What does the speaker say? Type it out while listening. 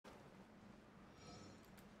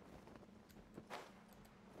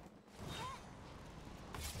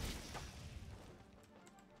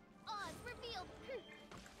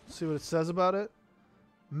See what it says about it?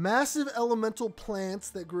 Massive elemental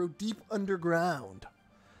plants that grow deep underground.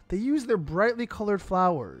 They use their brightly colored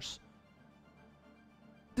flowers.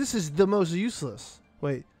 This is the most useless.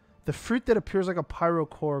 Wait, the fruit that appears like a pyro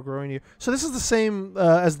core growing here. So this is the same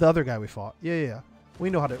as the other guy we fought. Yeah.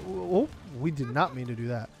 We know how to... Oh, we did not mean to do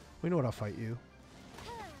that. We know how to fight you.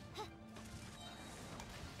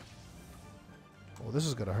 Oh, this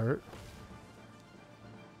is going to hurt.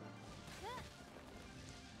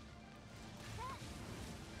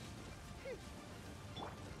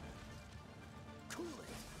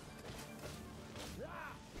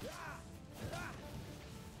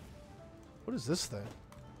 What is this thing?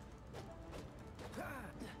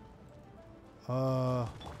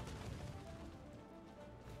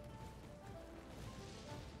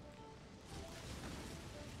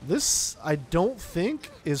 This, I don't think,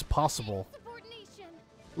 is possible.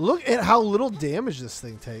 Look at how little damage this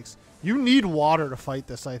thing takes. You need water to fight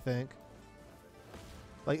this, I think.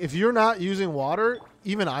 Like, if you're not using water,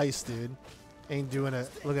 even ice, dude, ain't doing it.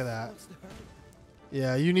 Look at that.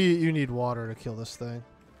 Yeah, you need water to kill this thing.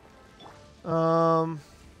 I'm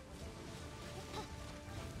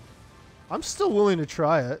still willing to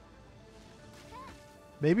try it.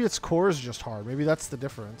 Maybe its core is just hard. Maybe that's the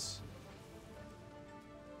difference.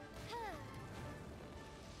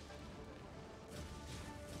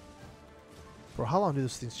 Bro, how long do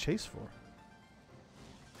those things chase for?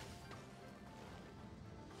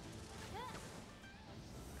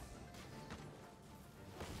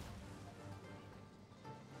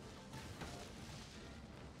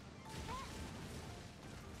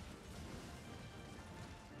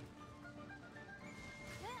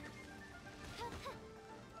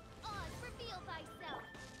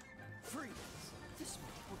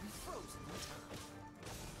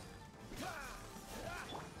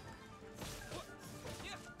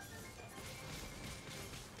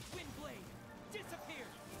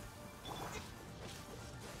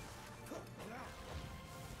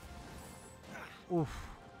 Oof.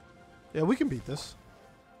 Yeah, we can beat this.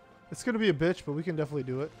 It's going to be a bitch, but we can definitely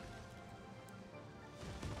do it.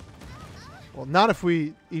 Well, not if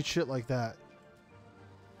we eat shit like that.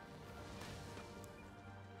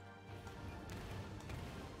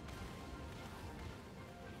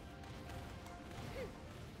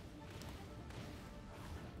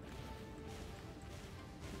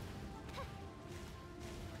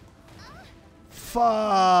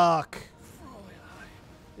 Fuck!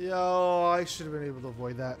 Yo, I should have been able to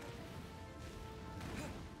avoid that.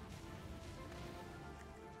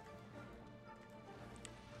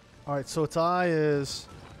 All right, so its eye is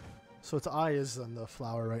on the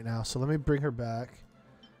flower right now. So let me bring her back.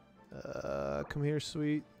 Come here,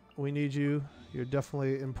 sweet. We need you. You're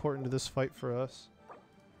definitely important to this fight for us.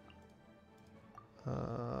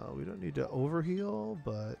 We don't need to overheal,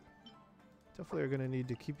 but definitely are gonna need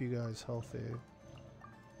to keep you guys healthy.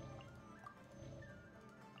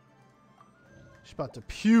 She's about to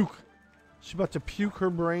puke. She's about to puke her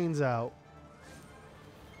brains out.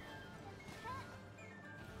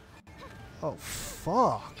 Oh,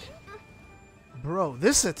 fuck. Bro,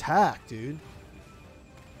 this attack, dude.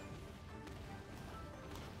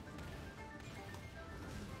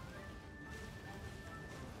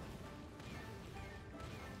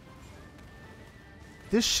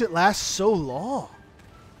 This shit lasts so long.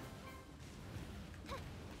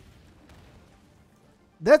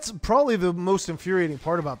 That's probably the most infuriating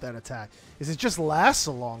part about that attack, is it just lasts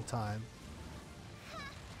a long time.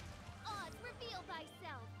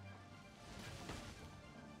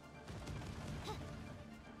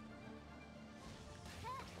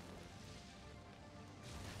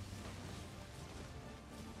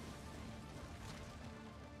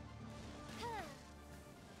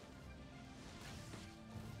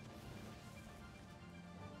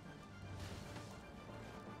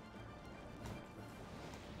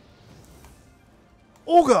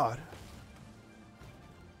 Oh god.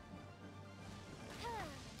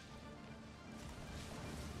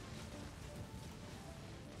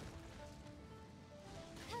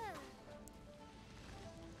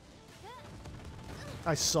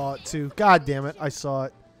 I saw it too. God damn it. I saw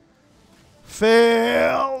it.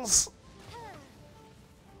 Fails.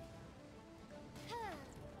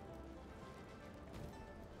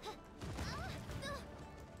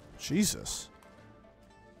 Jesus.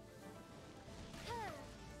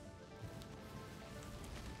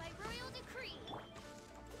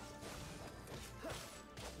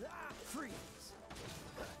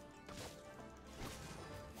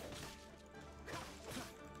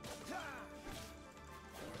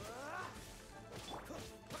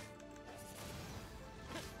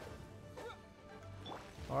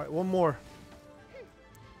 All right, one more.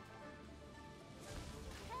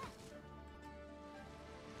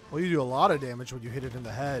 Well, you do a lot of damage when you hit it in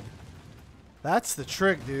the head. That's the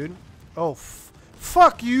trick, dude. Oh,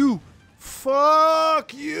 fuck you!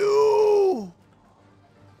 Fuck you!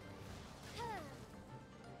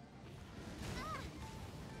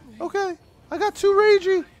 Okay, I got 2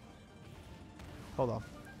 ragey. Hold on.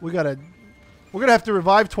 We're gonna have to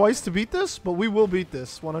revive twice to beat this, but we will beat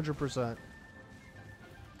this 100%.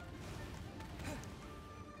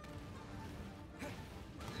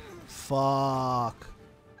 Fuck.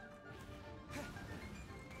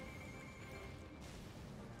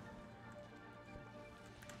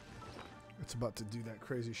 It's about to do that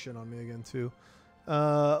crazy shit on me again too.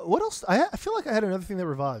 What else? I feel like I had another thing that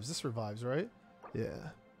revives. This revives, right? Yeah.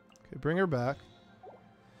 Okay, bring her back.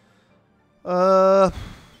 No,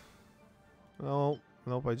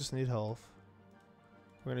 nope. I just need health.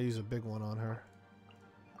 We're gonna use a big one on her,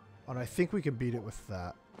 and I think we can beat it with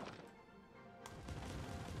that.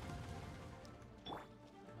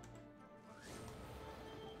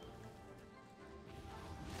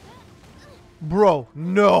 Bro,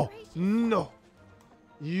 no, no,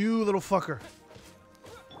 you little fucker.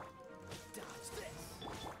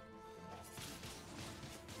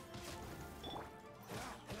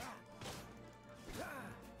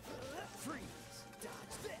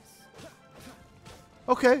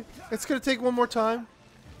 Okay, it's gonna take one more time.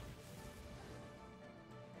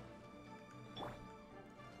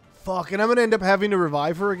 Fuck, and I'm gonna end up having to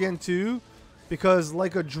revive her again too, because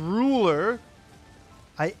like a drooler,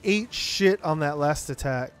 I ate shit on that last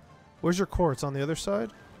attack. Where's your core? It's on the other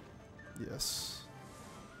side? Yes.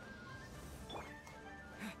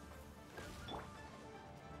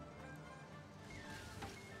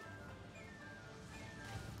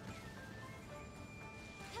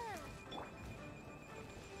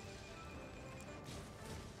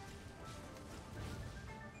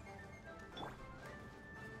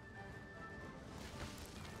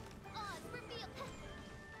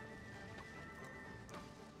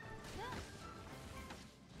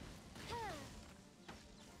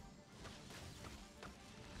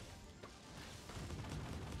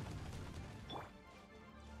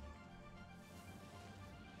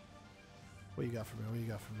 What you got for me? What you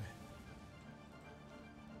got for me?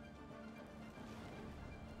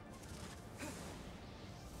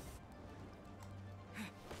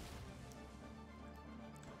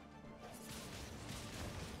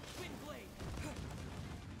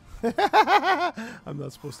 I'm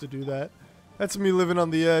not supposed to do that. That's me living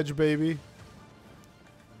on the edge, baby.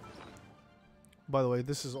 By the way,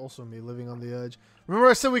 this is also me living on the edge. Remember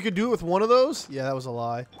I said we could do it with one of those? Yeah, that was a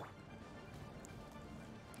lie.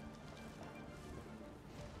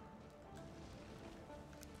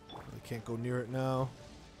 I can't go near it now.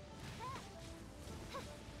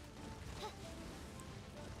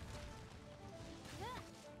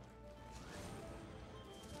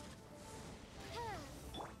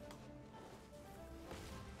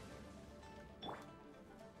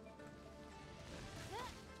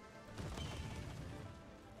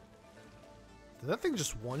 Did that thing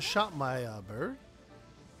just one-shot my bird?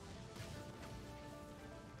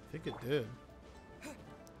 I think it did.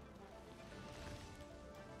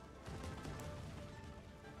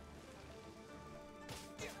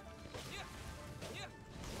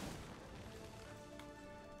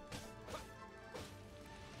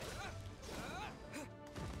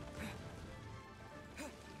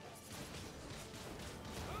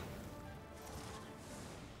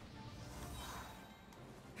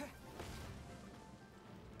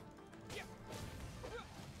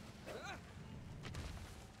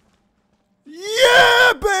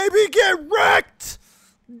 Yeah, baby, get wrecked!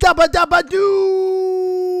 Dabba dabba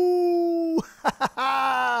doo!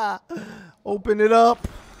 Open it up.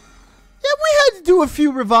 Yeah, we had to do a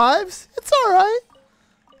few revives. It's alright.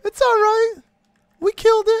 It's alright. We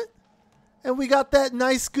killed it. And we got that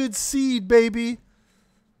nice good seed, baby.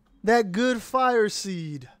 That good fire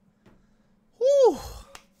seed. Whew.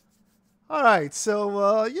 Alright,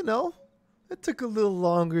 so, you know, it took a little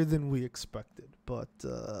longer than we expected. But,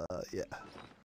 yeah.